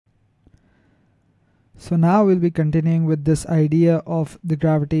So now we'll be continuing with this idea of the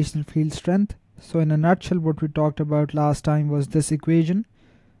gravitational field strength. So in a nutshell, what we talked about last time was this equation.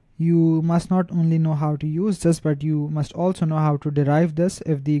 You must not only know how to use this, but you must also know how to derive this.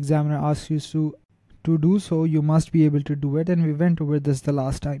 If the examiner asks you to do so, you must be able to do it, and we went over this the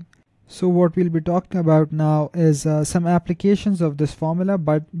last time. So what we'll be talking about now is some applications of this formula,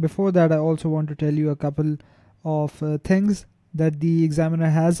 but before that I also want to tell you a couple of things that the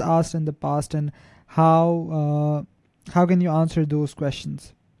examiner has asked in the past and how can you answer those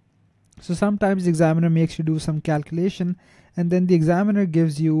questions. So sometimes the examiner makes you do some calculation, and then the examiner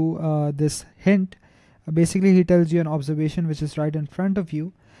gives you this hint. Basically he tells you an observation which is right in front of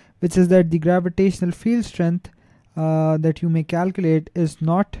you, which is that the gravitational field strength that you may calculate is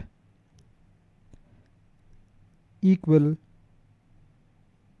not equal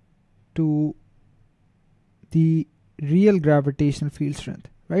to the real gravitational field strength,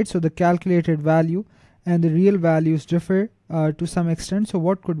 right? So the calculated value and the real values differ to some extent. So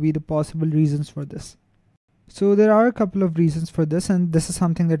what could be the possible reasons for this? So there are a couple of reasons for this, and this is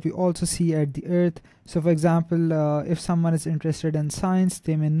something that we also see at the Earth. So for example, if someone is interested in science,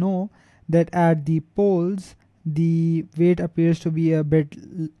 they may know that at the poles the weight appears to be a bit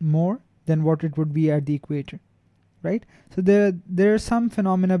more than what it would be at the equator, right? So there are some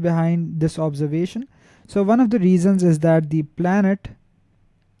phenomena behind this observation. So one of the reasons is that the planet,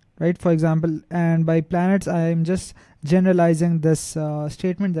 right, for example, and by planets I am just generalizing this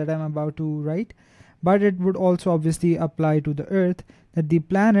statement that I'm about to write, but it would also obviously apply to the Earth, that the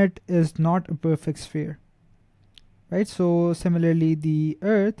planet is not a perfect sphere, right? So similarly the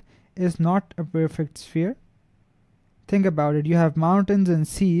Earth is not a perfect sphere. Think about it. You have mountains and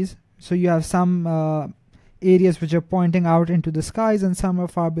seas, so you have some areas which are pointing out into the skies and some are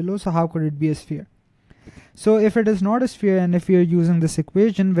far below. So how could it be a sphere? So if it is not a sphere, and if you're using this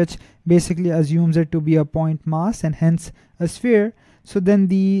equation which basically assumes it to be a point mass and hence a sphere, so then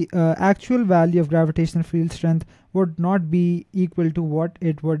the actual value of gravitational field strength would not be equal to what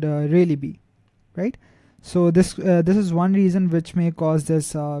it would really be, right? So this is one reason which may cause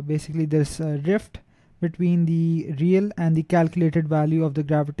this basically this rift between the real and the calculated value of the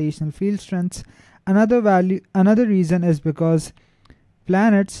gravitational field strengths. Another reason is because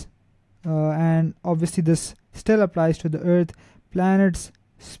planets, and obviously this still applies to the Earth, planets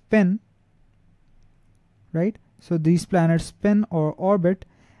spin, right? So these planets spin or orbit,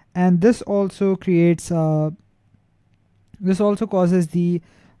 and this also creates this also causes the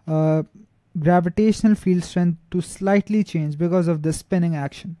gravitational field strength to slightly change because of the spinning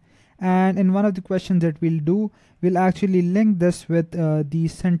action. And in one of the questions that we'll do, we'll actually link this with the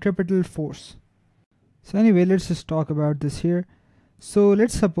centripetal force. So anyway, let's just talk about this here. So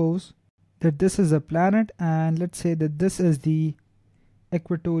let's suppose that this is a planet, and let's say that this is the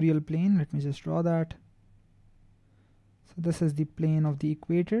equatorial plane. Let me just draw that. So this is the plane of the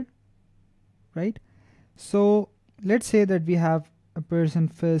equator, right? So let's say that we have a person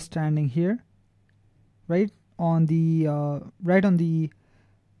first standing here, right on the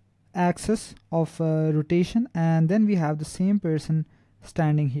axis of rotation, and then we have the same person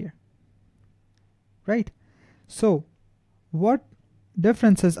standing here, right? So what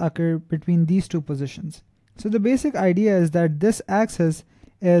differences occur between these two positions? So the basic idea is that this axis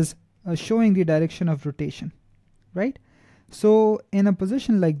is showing the direction of rotation, right? So in a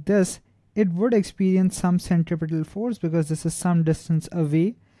position like this, it would experience some centripetal force because this is some distance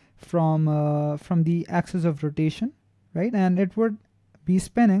away from the axis of rotation, right? And it would be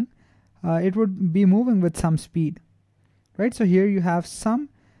spinning, it would be moving with some speed, right? So here you have some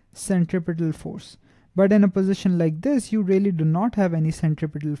centripetal force. But in a position like this, you really do not have any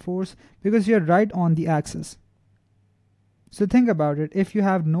centripetal force because you're right on the axis. So think about it. If you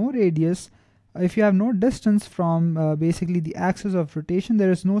have no radius, if you have no distance from basically the axis of rotation,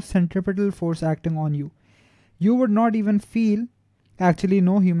 there is no centripetal force acting on you. You would not even feel, actually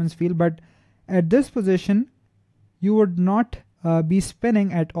no humans feel, but at this position, you would not be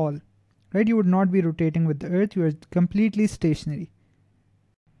spinning at all, right? You would not be rotating with the Earth. You are completely stationary.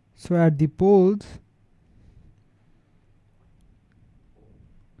 So at the poles,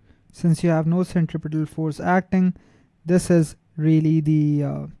 since you have no centripetal force acting, this is really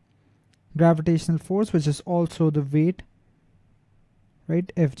the gravitational force, which is also the weight,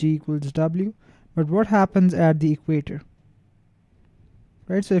 right? Fg equals W. But what happens at the equator,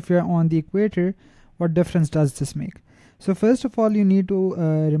 right? So if you're on the equator, what difference does this make? So first of all, you need to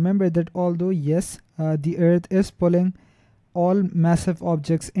remember that although yes, the Earth is pulling all massive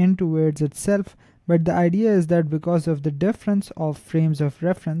objects in towards itself, but the idea is that because of the difference of frames of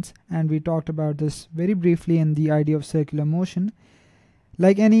reference, and we talked about this very briefly in the idea of circular motion,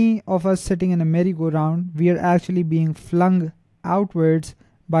 Like any of us sitting in a merry-go-round, we are actually being flung outwards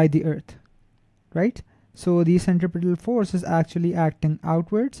by the earth, right? So the centripetal force is actually acting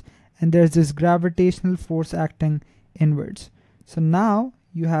outwards, and there's this gravitational force acting inwards. So now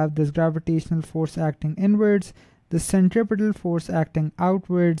you have this gravitational force acting inwards, the centripetal force acting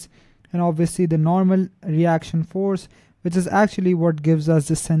outwards, and obviously the normal reaction force, which is actually what gives us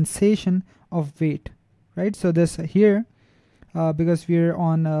the sensation of weight, right? So this here, because we're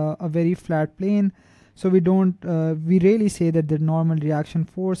on a very flat plane, so we rarely say that the normal reaction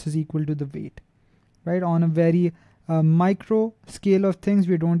force is equal to the weight, right? On a very micro scale of things,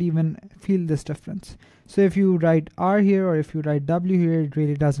 we don't even feel this difference. So if you write R here or if you write W here, it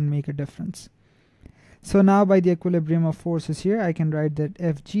really doesn't make a difference. So now by the equilibrium of forces here, I can write that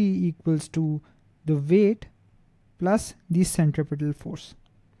Fg equals to the weight plus the centripetal force.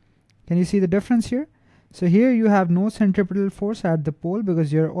 Can you see the difference here? So here you have no centripetal force at the pole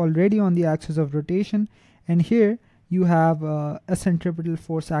because you're already on the axis of rotation, and here you have a centripetal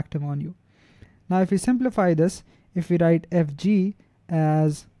force acting on you. Now if we simplify this, if we write Fg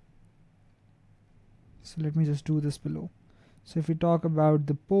as, so let me just do this below. So if we talk about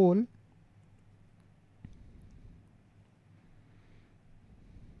the pole,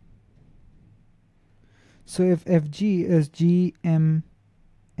 so if Fg is gm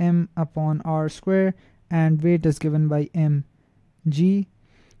m upon r square and weight is given by mg,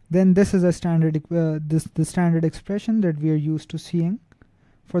 then this is a standard the standard expression that we are used to seeing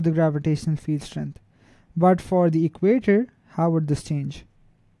for the gravitational field strength. But for the equator, how would this change?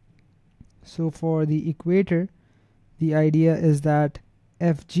 So for the equator, the idea is that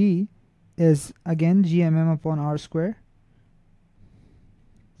Fg is again gmm upon r square,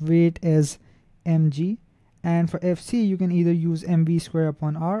 weight is mg, and for Fc you can either use mv square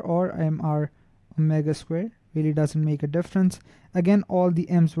upon r or mr omega square, really doesn't make a difference. Again, all the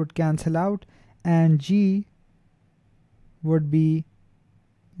m's would cancel out, and g would be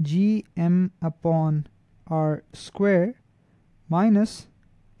gm upon r square minus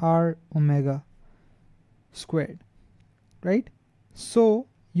r omega squared, right? So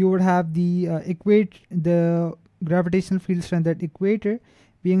you would have the the gravitational field strength at equator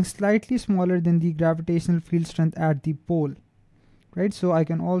being slightly smaller than the gravitational field strength at the pole, right? So I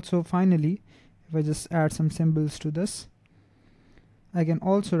can also finally, if I just add some symbols to this, I can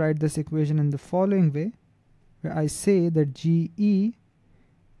also write this equation in the following way, where I say that GE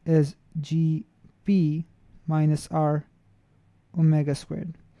is GP minus R omega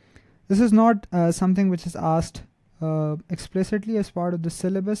squared. This is not something which is asked explicitly as part of the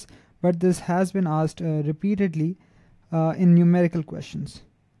syllabus, but this has been asked repeatedly in numerical questions.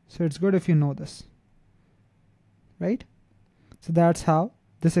 So it's good if you know this, right? So that's how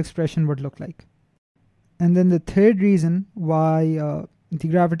this expression would look like. And then the third reason why the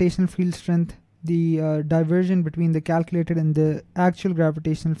gravitational field strength, the diversion between the calculated and the actual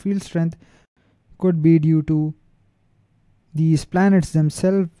gravitational field strength could be due to these planets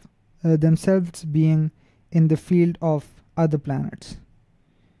themselves being in the field of other planets,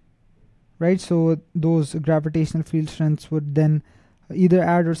 right? So those gravitational field strengths would then either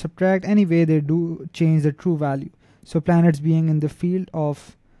add or subtract. Anyway, they do change the true value. So planets being in the field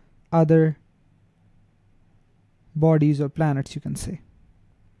of other bodies or planets, you can say,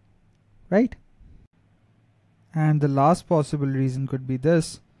 right? And the last possible reason could be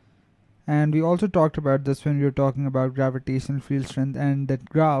this, and we also talked about this when we were talking about gravitational field strength and that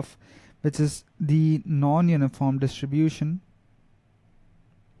graph, which is the non-uniform distribution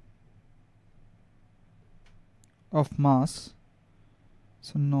of mass.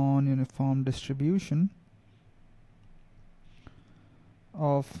 So non-uniform distribution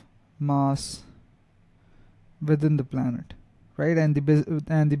of mass within the planet, right? And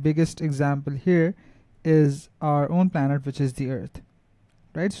the biggest example here is our own planet, which is the Earth,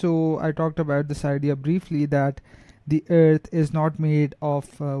 right? So I talked about this idea briefly, that the Earth is not made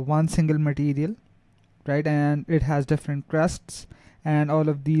of one single material, right? And it has different crusts, and all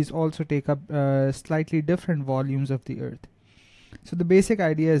of these also take up slightly different volumes of the Earth. So the basic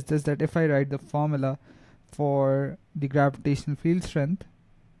idea is this, that if I write the formula for the gravitational field strength,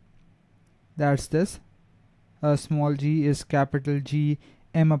 that's this. Small g is capital G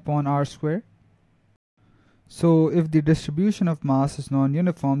m upon r square. So if the distribution of mass is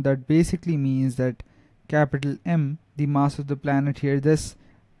non-uniform, that basically means that capital M, the mass of the planet here, this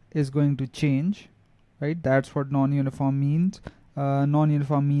is going to change, right? That's what non-uniform means.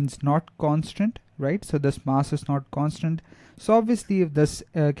 Non-uniform means not constant, right? So this mass is not constant. So obviously if this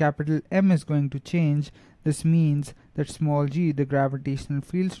capital M is going to change, this means that small g, the gravitational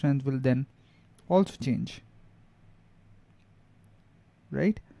field strength, will then also change.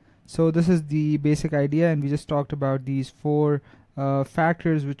 right? So this is the basic idea, and we just talked about these four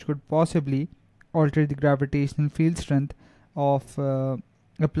factors which could possibly alter the gravitational field strength of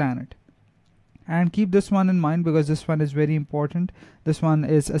a planet. And keep this one in mind because this one is very important. This one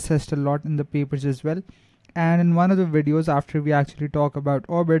is assessed a lot in the papers as well. And in one of the videos, after we actually talk about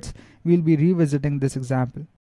orbits, we'll be revisiting this example.